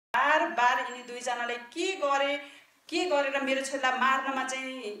बार यिनी दुईजनाले के गरेर मेरो छोरीलाई मार्नमा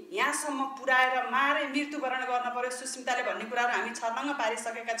चाहिँ यहाँसम्म पुर्याएर मारे मृत्युवरण गर्न पर्यो सुस्मिताले भन्ने कुराहरू हामी छर्लङ्ग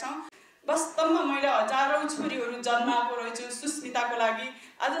पारिसकेका छौँ। वास्तवमा मैले हजारौं छोरीहरू जन्माएको रहेछु सुस्मिताको लागि।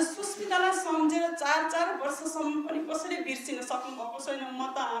 आज सुस्मितालाई सम्झेर 4 वर्षसम्म पनि कसरी बिर्सिन सक्नु भएको छैन।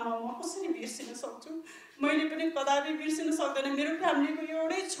 म त आमा, म कसरी बिर्सिन सक्छु? मैले पनि कदापि बिर्सिन सक्दैन। मेरो फ्यामिलीको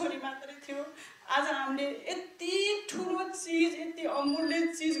एउटै छोरी मात्रै थियो। आज हामीले यति ठुलो चिज, यति अमूल्य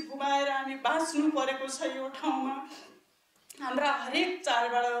चिज गुमाएर हामी बाँच्नु परेको छ यो ठाउँमा। हाम्रा हरेक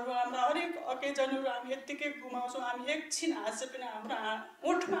चाडबाडहरू, हाम्रा हरेक अकेजनहरू हामी यत्तिकै गुमाउँछौँ। हामी एकछिन हाँसे पनि हाम्रो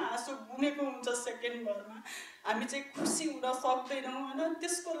ओठमा आँसु गुमेको हुन्छ सेकेन्डभरमा। हामी चाहिँ खुसी हुन सक्दैनौँ होइन।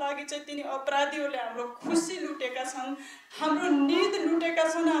 त्यसको लागि चाहिँ तिनी अपराधीहरूले हाम्रो खुसी लुटेका छन्, हाम्रो निद लुटेका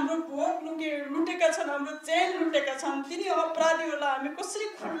छन्, हाम्रो भोक लुटेका छन्, हाम्रो चैन लुटेका छन्। तिनी अपराधीहरूलाई हामी कसरी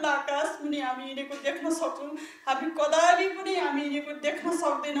खुल्ला आकाश पनि हामी यिनीको देख्न सक्छौँ? हामी कदापि पनि हामी यिनीको देख्न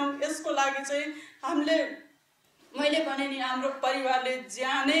सक्दैनौँ। यसको लागि चाहिँ हामीले, मैले भने नि, हाम्रो परिवारले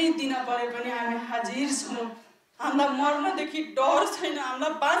ज्यानै दिन परे पनि हामी हाजिर छौँ। हामीलाई मर्नदेखि डर छैन,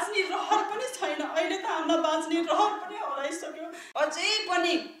 हामीलाई बाँच्ने रहर पनि छैन। अहिले त हामीलाई बाँच्ने रहर पनि हराइसक्यो।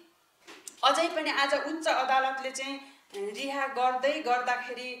 अझै पनि आज उच्च अदालतले चाहिँ रिहा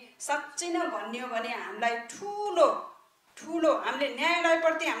गर्दाखेरि साँच्चै नै भन्ने हो भने हामीलाई ठुलो हामीले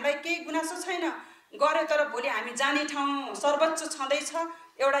न्यायालयप्रति हामीलाई केही गुनासो छैन गरे, तर भोलि हामी जाने ठाउँ सर्वोच्च छँदैछ।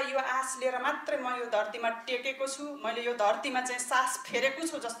 एउटा यो आश लिएर मात्रै म यो धरतीमा टेकेको छु। मैले यो धरतीमा चाहिँ सास फेरेको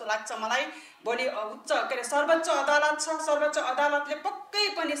छु जस्तो लाग्छ मलाई। भोलि सर्वोच्च अदालत छ। सर्वोच्च अदालतले पक्कै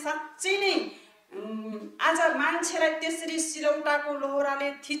पनि साँच्चै नै आज मान्छेलाई त्यसरी सिलौटाको लोहोराले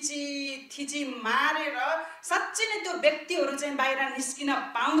थिची मारेर साँच्चै नै त्यो व्यक्तिहरू चाहिँ बाहिर निस्किन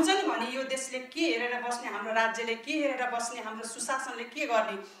पाउँछन् भने यो देशले के हेरेर बस्ने, हाम्रो राज्यले के हेरेर बस्ने, हाम्रो सुशासनले के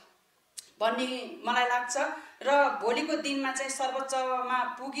गर्ने भन्ने मलाई लाग्छ। र भोलिको दिनमा चाहिँ सर्वोच्चमा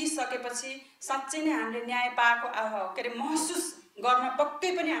पुगिसकेपछि साँच्चै नै हामीले न्याय पाएको महसुस गर्न पक्कै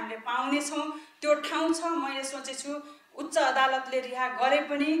पनि हामीले पाउनेछौँ। त्यो ठाउँ छ। मैले सोचेछु उच्च अदालतले रिहा गरे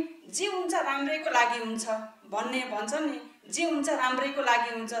पनि जे हुन्छ राम्रैको लागि हुन्छ भन्छ नि, जे हुन्छ राम्रैको लागि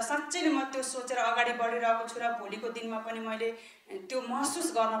हुन्छ। साँच्चै नै म त्यो सोचेर अगाडि बढिरहेको छु र भोलिको दिनमा पनि मैले त्यो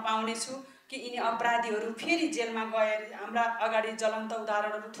महसुस गर्न पाउनेछु कि यिनी अपराधीहरू फेरि जेलमा गएर हाम्रा अगाडि ज्वलन्त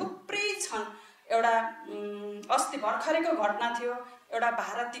उदाहरणहरू थुप्रै छन्। एउटा अस्ति भर्खरैको घटना थियो एउटा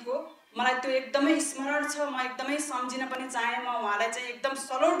भारतीको, मलाई त्यो एकदमै स्मरण छ। म एकदमै सम्झिन पनि चाहे। म उहाँलाई चाहिँ एकदम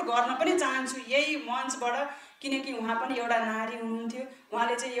सल्युट गर्न पनि चाहन्छु यही मञ्चबाट, किनकि उहाँ पनि एउटा नारी हुनुहुन्थ्यो।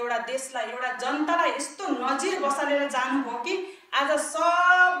 उहाँले चाहिँ एउटा देशलाई, एउटा जनतालाई यस्तो नजिर बसालेर जानुभयो कि आज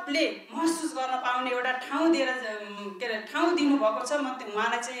सबले महसुस गर्न पाउने एउटा ठाउँ दिएर ठाउँ दिनुभएको छ। म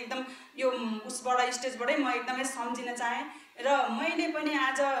उहाँलाई चाहिँ एकदम यो उसबाट स्टेजबाटै म एकदमै सम्झिन चाहेँ। र मैले पनि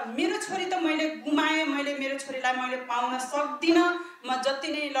आज मेरो छोरी त मैले गुमाएँ। मैले मेरो छोरीलाई मैले पाउन सक्दिनँ। म जति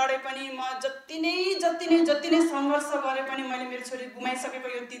नै लडे पनि, म जति नै सङ्घर्ष गरे पनि मैले मेरो छोरी गुमाइसकेको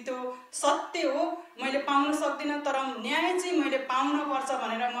यो तितो सत्य हो। मैले पाउन सक्दिनँ, तर न्याय चाहिँ मैले पाउनुपर्छ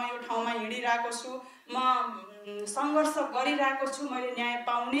भनेर म यो ठाउँमा हिँडिरहेको छु। म सङ्घर्ष गरिरहेको छु। मैले न्याय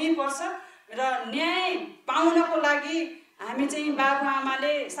पाउनै पर्छ र न्याय पाउनको लागि हामी चाहिँ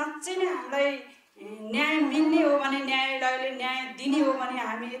बाबुआमाले साँच्चै नै हामीलाई न्याय मिल्ने हो भने, न्यायालयले न्याय दिने हो भने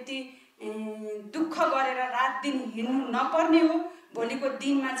हामी यति दुःख गरेर रात दिन हिँड्नु नपर्ने हो। भोलिको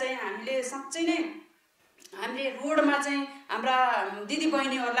दिनमा चाहिँ हामीले साँच्चै नै हामीले रोडमा चाहिँ हाम्रा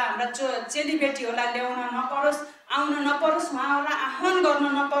दिदीबहिनीहरूलाई, हाम्रा चेलीबेटीहरूलाई ल्याउन नपरोस्, आउन नपरोस्, उहाँहरूलाई आह्वान गर्न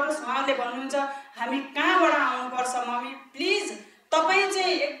नपरोस्। उहाँहरूले भन्नुहुन्छ हामी कहाँबाट आउनुपर्छ मम्मी, प्लिज तपाईँ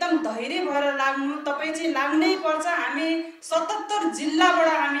चाहिँ एकदम धैर्य भएर लाग्नु, तपाईँ चाहिँ लाग्नै पर्छ। हामी 77 जिल्लाबाट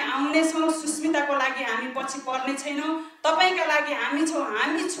हामी आउनेछौँ। सुस्मिताको लागि हामी पछि पर्ने छैनौँ। तपाईँका लागि हामी छौँ।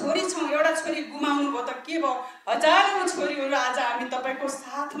 हामी छोरी छौँ। एउटा छोरी गुमाउनु भयो त के भयो? हजारौँ छोरीहरू आज हामी तपाईँको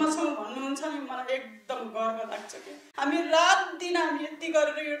साथमा छौँ भन्नुहुन्छ नि, मलाई एकदम गर्व लाग्छ कि हामी रात दिन हामी यति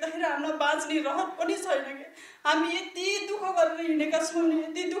गरेर हिँड्दाखेरि हामीलाई बाँच्ने रहर पनि छैन कि हामी यति दुःख गरेर हिँडेका छौँ नि,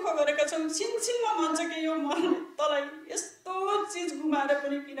 यति दुःख गरेका छौँ। छिनछिनमा भन्छ कि यो मन तँलाई यस्तो चिज गुमाएर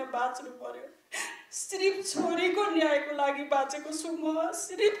पनि किन बाँच्नु पर्यो? सिर्फ छोरीको न्यायको लागि बाँचेको छु म,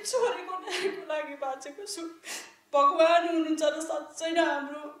 सिर्फ छोरीको न्यायको लागि बाँचेको छु। भगवान हुनुहुन्छ र साँच्चै नै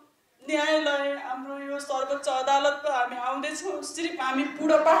हाम्रो न्यायालय, हाम्रो यो सर्वोच्च अदालतमा हामी आउँदैछौँ। सिर्फ हामी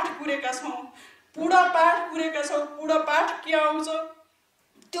पूर्णपाठ कुरेका छौँ। पूर्णपाठ के आउँछ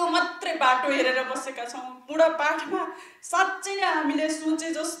त्यो मात्रै बाटो हेरेर बसेका छौँ। पूर्णपाठमा साँच्चै नै हामीले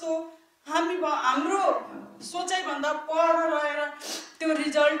सोचे जस्तो हाम्रो सोचाइभन्दा पर रहेर त्यो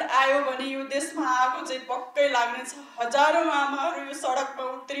रिजल्ट आयो भने यो देशमा आगो चाहिँ पक्कै लाग्नेछ। हजारौँ आमाहरू यो सडकमा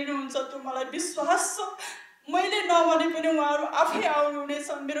उत्रिनुहुन्छ, त्यो मलाई विश्वास छ। मैले नभने पनि उहाँहरू आफै आउनुहुनेछ।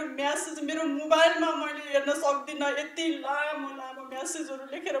 मेरो म्यासेज मेरो मोबाइलमा मैले हेर्न सक्दिनँ, यति लामो म्यासेजहरू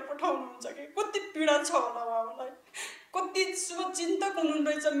लेखेर पठाउनुहुन्छ कि कति पीडा छ होला उहाँलाई, कति शुभचिन्तक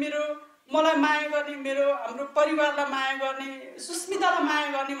हुनुहुँदैछ, मलाई माया गर्ने, हाम्रो परिवारलाई माया गर्ने, सुस्मितालाई माया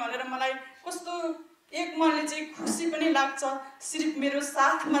गर्ने भनेर मलाई कस्तो एक मनले चाहिँ खुसी पनि लाग्छ। सिर्फ मेरो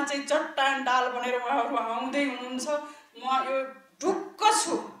साथमा चाहिँ चट्टान डाल भनेर उहाँहरू आउँदै हुनुहुन्छ। म यो ढुक्क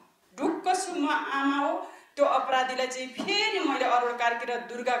छु म आमा हो। त्यो अपराधीलाई चाहिँ फेरि मैले अरुण कार्की र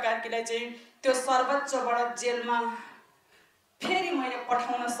दुर्गा कार्कीलाई चाहिँ त्यो सर्वोच्चबाट जेलमा फेरि मैले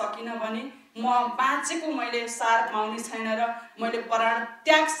पठाउन सकिनँ भने म बाँचेको मैले सार पाउने छैन र मैले प्राण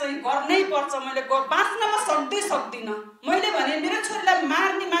त्याग चाहिँ गर्नै पर्छ। मैले बाँच्न म सक्दिनँ। मैले भने मेरो छोरीलाई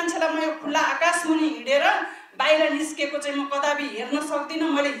मार्ने मान्छेलाई म यो खुल्ला आकाशमुनि हिँडेर बाहिर निस्केको चाहिँ म कदापि हेर्न सक्दिनँ।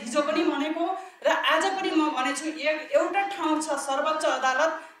 मैले हिजो पनि भनेको र आज पनि म भनेछु, एउटा ठाउँ छ सर्वोच्च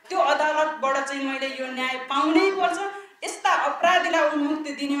अदालत, त्यो अदालतबाट चाहिँ मैले यो न्याय पाउनै पर्छ। यस्ता अपराधीलाई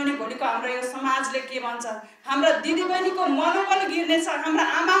उन्मुक्ति दिने हो भने भोलिको हाम्रो यो समाजले के भन्छ, हाम्रा दिदीबहिनीको मनोबल गिर्नेछ, हाम्रा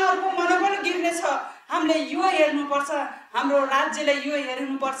आमाहरूको मनोबल गिर्नेछ। हामीले यो हेर्नुपर्छ, हाम्रो राज्यले यो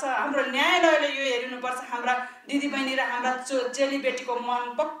हेर्नुपर्छ, हाम्रो न्यायालयले यो हेर्नुपर्छ। हाम्रा दिदीबहिनी र हाम्रा चेलीबेटीको मन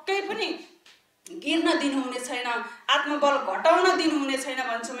पक्कै पनि गिर्न दिनुहुने छैन, आत्मबल घटाउन दिनुहुने छैन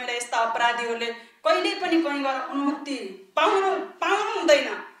भन्छु मैले। यस्ता अपराधीहरूले कहिल्यै पनि कहीँ गएर उन्मुक्ति पाउनु हुँदैन।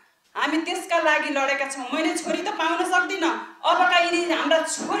 हामी त्यसका लागि लडेका छौँ। मैले छोरी त पाउन सक्दिनँ। अबका यिनी हाम्रा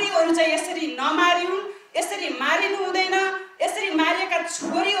छोरीहरू चाहिँ यसरी नमारिउन्, यसरी मारिनु हुँदैन। यसरी मारिएका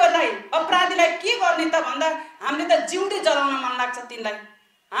छोरीहरूलाई, अपराधीलाई के गर्ने त भन्दा हामीले त जिउँदै जलाउन मन लाग्छ तिनलाई।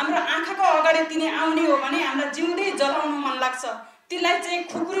 हाम्रो आँखाको अगाडि तिनी आउने हो भने हामीलाई जिउँदै जलाउनु मन लाग्छ। तिनलाई चाहिँ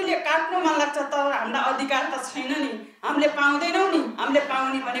खुकुरीले काट्नु मन लाग्छ। तर हामीलाई अधिकार त छैन नि, हामीले पाउँदैनौँ नि। हामीले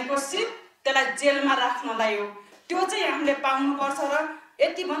पाउने भनेको सिर्फ त्यसलाई जेलमा राख्नलाई हो। त्यो चाहिँ हामीले पाउनुपर्छ। र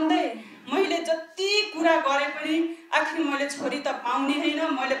यति भन्दै मैले जति कुरा गरे पनि आखिर मैले छोरी त पाउने होइन,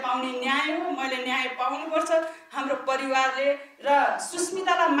 मैले पाउने न्याय हो। मैले न्याय पाउनुपर्छ। हाम्रो परिवारले र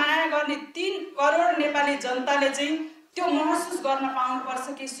सुस्मितालाई माया गर्ने 3 करोड नेपाली जनताले चाहिँ त्यो महसुस गर्न पाउनुपर्छ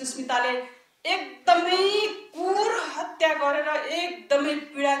कि सुस्मिताले एकदमै क्रूर हत्या गरेर एकदमै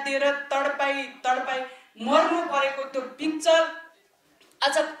पीडा दिएर तडपाई मर्नु परेको त्यो पिक्चर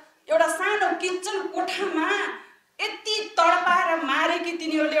आज एउटा सानो किचन कोठामा यति तडपाएर मारे कि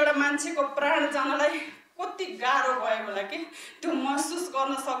तिनीहरूले एउटा मान्छेको प्राण जानलाई कति गाह्रो भयो होला कि त्यो महसुस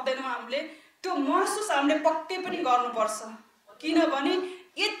गर्न सक्दैनौँ हामीले। त्यो महसुस हामीले पक्कै पनि गर्नुपर्छ, किनभने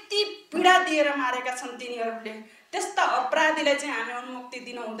यति पीडा दिएर मारेका छन् तिनीहरूले। त्यस्ता अपराधीलाई चाहिँ हामी उन्मुक्ति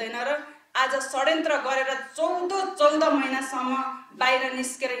दिन हुँदैन। र आज षड्यन्त्र गरेर 14 महिनासम्म बाहिर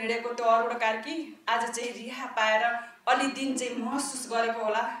निस्केर हिँडेको त्यो अरुण कार्की आज चाहिँ रिहा पाएर अलि दिन चाहिँ महसुस गरेको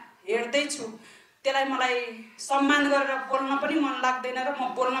होला। हेर्दैछु त्यसलाई मलाई सम्मान गरेर बोल्न पनि मन लाग्दैन र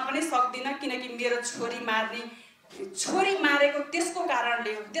म बोल्न पनि सक्दिनँ, किनकि मेरो छोरी मारेको त्यसको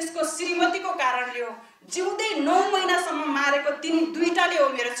कारणले हो, त्यसको श्रीमतीको कारणले हो। जिउँदै 9 महिनासम्म मारेको तिनी दुईटाले हो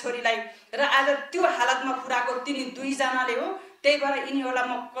मेरो छोरीलाई। र आज त्यो हालतमा पुर्याएको तिनी दुईजनाले हो। त्यही भएर यिनीहरूलाई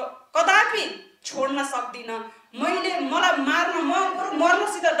म कदापि छोड्न सक्दिनँ। मलाई मार्न, म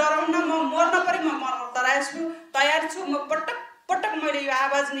मर्नसित डराउन, म मर्न पनि म मर्न तयार छु। म पटक मैले यो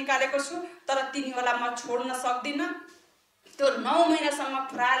आवाज निकालेको छु। तर तिनीहरूलाई म छोड्न सक्दिनँ। त्यो 9 महिनासम्म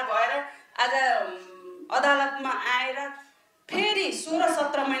फरार भएर आज अदालतमा आएर फेरि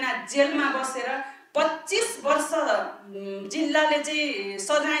 16-17 महिना जेलमा बसेर 25 वर्ष जिल्लाले चाहिँ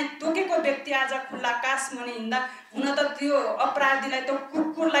सजाय तोकेको व्यक्ति आज खुल्ला आकाशमुनि हिँड्दा, हुन त त्यो अपराधीलाई, त्यो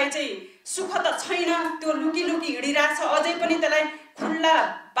कुकुरलाई चाहिँ सुख त छैन, त्यो लुकी हिँडिरहेछ। अझै पनि त्यसलाई खुल्ला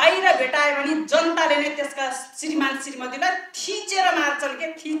बाहिर भेटायो भने जनताले नै त्यसका श्रीमान श्रीमतीलाई थिचेर मार्छन् के,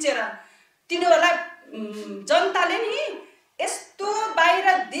 थिचेर। तिनीहरूलाई जनताले नि यस्तो बाहिर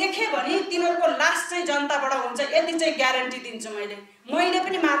देखे भने तिनीहरूको लास चाहिँ जनताबाट हुन्छ, यति चाहिँ ग्यारेन्टी दिन्छु मैले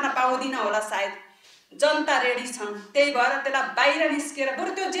पनि मार्न पाउँदिनँ होला सायद। जनता रेडी छन्। त्यही भएर त्यसलाई बाहिर निस्केर,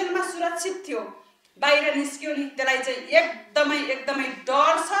 बरु त्यो जेलमा सुरक्षित थियो, बाहिर निस्क्यो नि, त्यसलाई चाहिँ एकदमै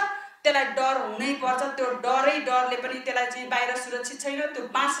डर छ। त्यसलाई डर हुनै पर्छ। त्यो डरले पनि त्यसलाई चाहिँ बाहिर सुरक्षित छैन, त्यो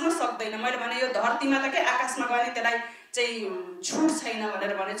बाँच्न सक्दैन। मैले भने यो धरतीमा त के आकाशमा गयो भने त्यसलाई चाहिँ छुट छैन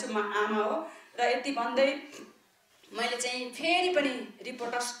भनेर भनेछु। म आमा हो। र यति भन्दै मैले चाहिँ फेरि पनि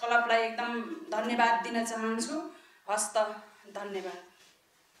रिपोर्टर्स क्लबलाई एकदम धन्यवाद दिन चाहन्छु। हस्त, धन्यवाद।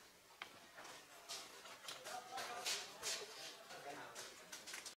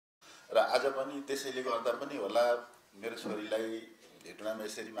 र आज पनि त्यसैले गर्दा पनि होला मेरो छोरीलाई हेटौडामा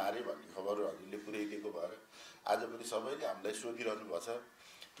यसरी मारे भन्ने खबर हजुरले पुर्याइदिएको भएर आज पनि सबैले हामीलाई सोधिरहनु भएको छ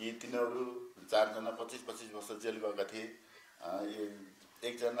कि तिनीहरू 4 जना 25-25 वर्ष जेल गएका थिए,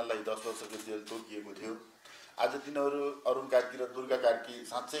 एकजनालाई 10 वर्षको जेल तोकिएको थियो। आज तिनीहरू अरुण कार्की र दुर्गा कार्की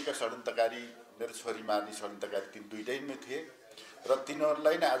साँच्चैका षड्यन्त्रकारी, मेरो छोरी मार्ने षड्यन्त्रकारी ती दुईटै नै थिए। र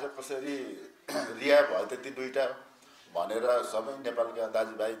तिनीहरूलाई नै आज कसरी रिहा भयो त ती दुईटा भनेर सबै नेपालका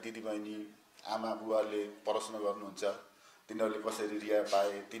दाजुभाइ दिदीबहिनी आमा बुवाले प्रश्न गर्नुहुन्छ, तिनीहरूले कसरी रिहा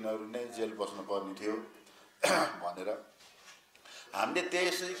पाए, तिनीहरू नै जेल बस्नु पर्ने थियो भनेर। हामीले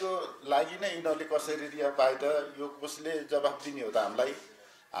त्यसैको लागि नै यिनीहरूले कसरी रिहा पाए त, यो कसले जवाफ दिने हो त हामीलाई?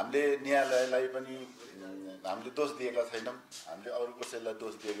 हामीले न्यायालयलाई पनि हामीले दोष दिएका छैनौँ, हामीले अरू कसैलाई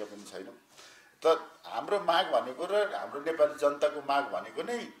दोष दिएका पनि छैनौँ। त हाम्रो माग भनेको र हाम्रो नेपाली जनताको माग भनेको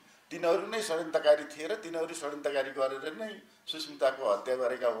नै तिनीहरू नै षड्यन्त्रकारी थिए र तिनीहरू षड्यन्त्रकारी गरेर नै सुस्मिताको हत्या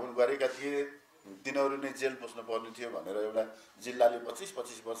गरेका थिए, तिनीहरू नै जेल बस्नु पर्ने थियो भनेर एउटा जिल्लाले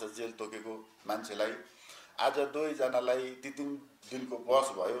 25-25 वर्ष जेल तोकेको मान्छेलाई आज 2 जनालाई 3 दिनको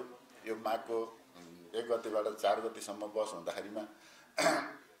बस भयो। यो माघको 1 गतेबाट 4 गतेसम्म बस हुँदाखेरिमा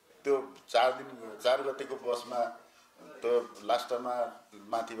त्यो 4 गतेको बसमा त्यो लास्टमा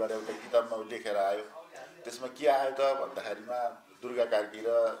माथिबाट एउटा किताबमा लेखेर आयो। त्यसमा के आयो त भन्दाखेरिमा दुर्गा कार्की र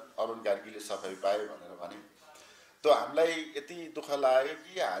अरुण कार्कीले सफाई पाए भनेर भने। त्यो हामीलाई यति दुःख लाग्यो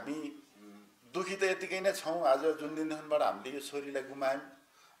कि हामी दुखी त यतिकै नै छौँ। आज जुन दिनदेखिबाट हामीले यो छोरीलाई गुमायौँ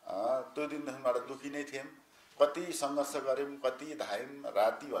त्यो दिनदेखिबाट दुखी नै थियौँ। कति सङ्घर्ष गऱ्यौँ, कति धायौँ,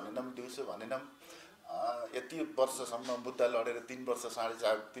 राति भनेनौँ, दिउँसो भनेनौँ। यति वर्षसम्म मुद्दा लडेर 3 वर्ष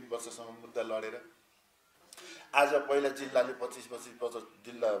 3.5 वर्षसम्म मुद्दा लडेर आज पहिला जिल्लाले 25-25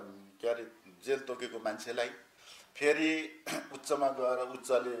 जिल्ला के अरे जेल तोकेको मान्छेलाई फेरि उच्चमा गएर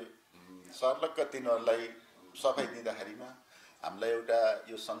उच्चले सर्लक्क तिनीहरूलाई सफाइ दिँदाखेरिमा हामीलाई एउटा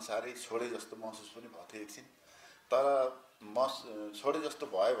यो संसारै छोडे जस्तो महसुस पनि भएको थियो एकछिन। तर छोडे जस्तो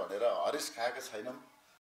भयो भनेर हरेस खाएका छैनौँ।